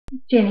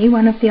Jenny,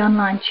 one of the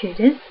online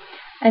tutors,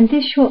 and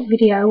this short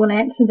video will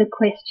answer the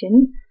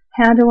question,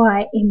 how do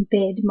I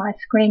embed my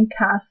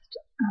screencast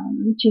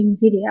Jing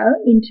video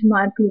into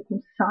my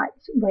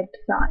GoogleSites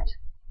website?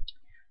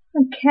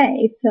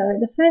 Okay, so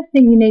the first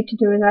thing you need to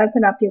do is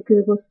open up your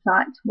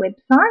GoogleSites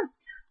website.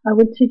 I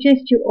would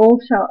suggest you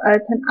also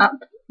open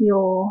up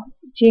your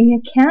Jing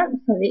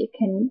account so that you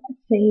can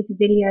see the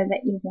video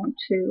that you want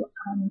to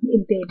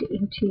embed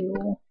into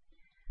your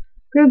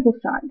Google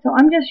site. So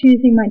I'm just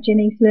using my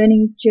Jenny's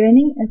Learning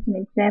Journey as an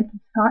example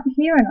site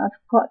here, and I've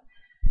got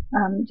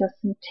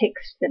just some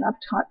text that I've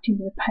typed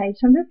into the page.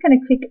 So I'm just going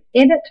to click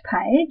Edit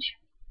Page.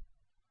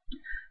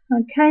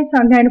 Okay, so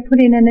I'm going to put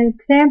in an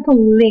example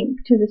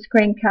link to the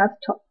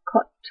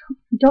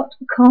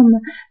screencast.com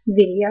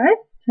video.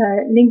 So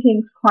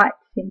linking is quite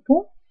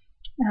simple.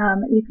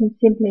 You can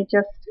simply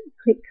just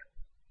click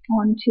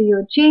onto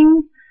your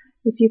Jing.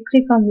 If you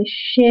click on the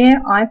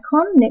share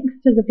icon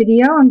next to the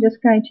video, I'm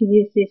just going to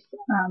use this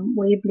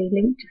Weebly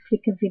link to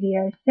flick a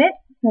video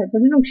set. So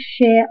the little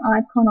share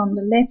icon on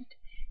the left,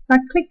 if I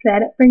click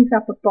that, it brings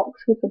up a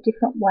box with the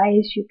different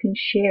ways you can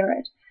share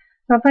it.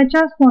 So if I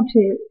just want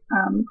to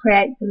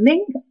create the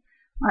link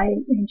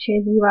and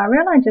share the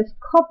URL, I just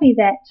copy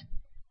that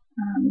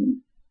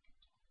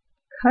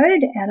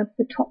code out of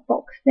the top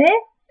box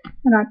there,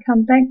 and I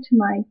come back to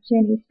my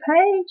Jenny's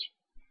page,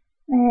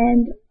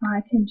 and I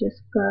can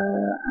just go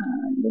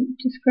link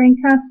to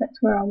screencast.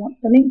 That's where I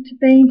want the link to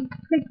be.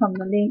 Click on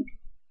the link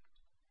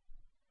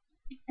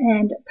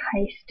and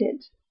paste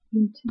it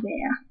into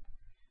there.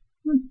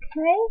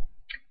 Okay,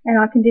 and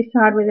I can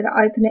decide whether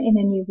to open it in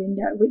a new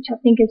window, which I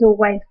think is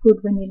always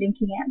good when you're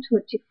linking out to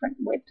a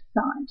different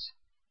website.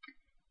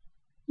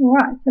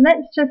 Alright, so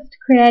that's just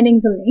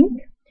creating the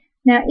link.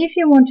 Now if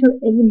you want to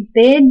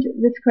embed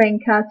the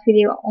screencast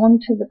video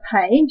onto the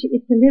page,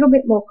 it's a little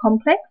bit more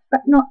complex,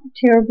 but not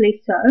terribly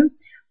so.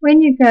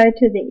 When you go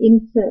to the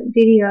insert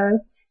video,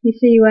 you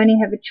see you only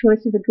have a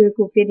choice of a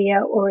Google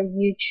video or a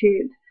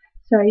YouTube.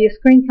 So your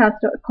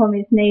screencast.com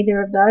is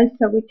neither of those,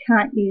 so we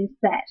can't use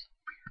that.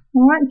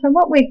 Alright, so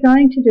what we're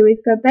going to do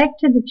is go back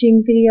to the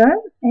Jing video,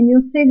 and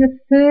you'll see the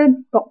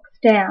third box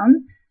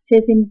down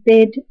says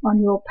embed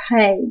on your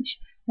page,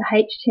 the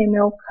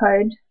HTML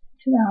code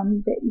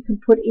that you can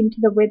put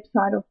into the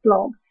website or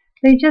blog.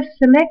 So you just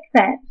select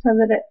that so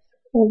that it's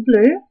all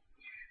blue.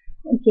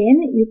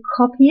 Again, you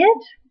copy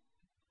it.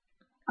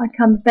 I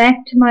come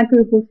back to my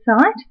Google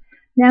site.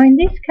 Now in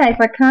this case,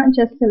 I can't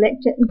just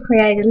select it and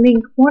create a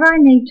link. What I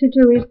need to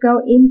do is go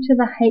into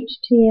the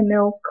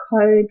HTML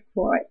code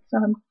for it. So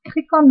I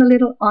click on the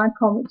little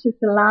icon, which is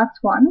the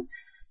last one.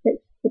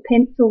 That's the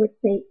pencil with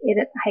the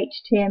Edit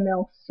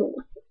HTML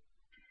source.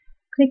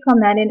 Click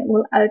on that and it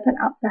will open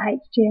up the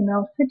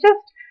HTML. So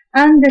just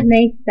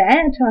underneath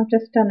that, I've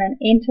just done an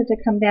enter to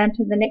come down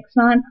to the next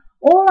line.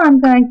 All I'm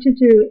going to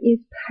do is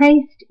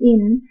paste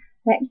in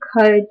that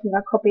code that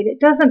I copied. It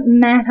doesn't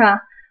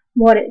matter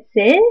what it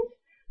says,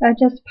 I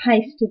just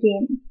paste it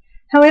in.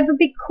 However,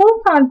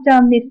 because I've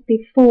done this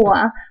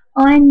before,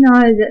 I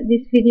know that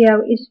this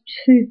video is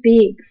too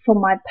big for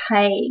my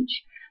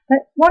page.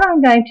 But what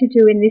I'm going to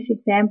do in this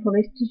example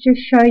is to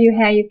just show you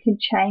how you can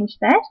change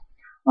that.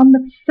 On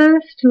the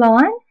first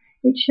line,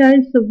 it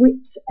shows the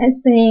width as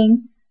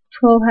being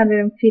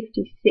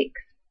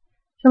 1256.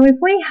 So if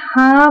we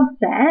halve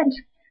that,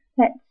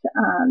 that's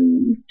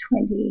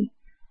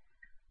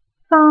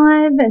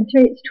 25 and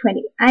 3, it's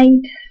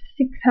 28.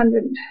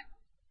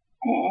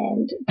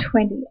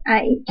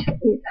 628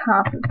 is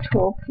half of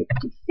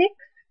 1256.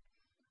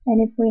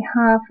 And if we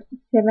halve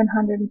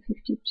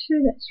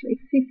 752, that's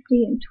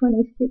 350, and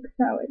 26,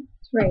 so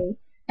it's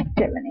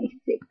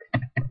 376.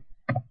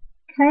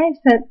 Okay,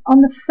 so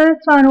on the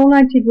first line, all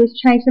I did was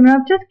change them, and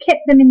I've just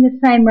kept them in the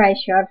same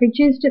ratio. I've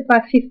reduced it by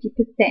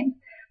 50%.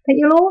 But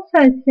you'll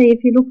also see,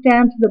 if you look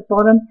down to the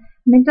bottom,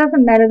 it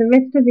doesn't matter, the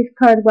rest of this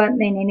code won't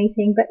mean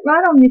anything, but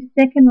right on this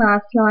second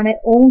last line,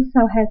 it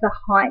also has a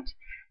height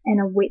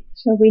and a width.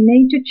 So we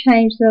need to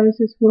change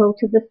those as well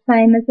to the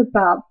same as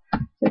above.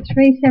 So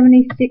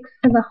 376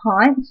 for the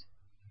height,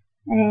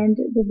 and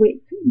the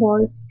width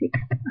was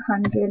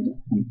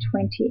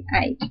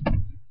 628.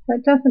 So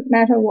it doesn't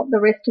matter what the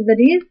rest of it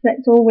is,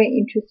 that's all we're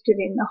interested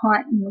in, the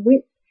height and the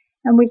width,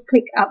 and we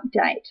click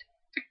Update.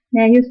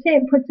 Now you'll see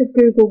it puts a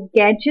Google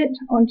gadget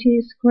onto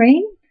your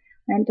screen,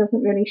 and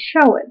doesn't really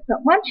show it,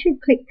 but once you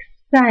click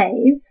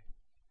Save,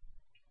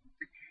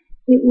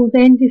 it will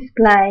then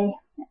display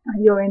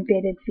your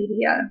embedded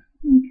video.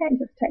 Okay, it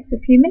just takes a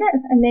few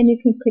minutes, and then you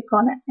can click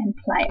on it and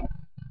play it.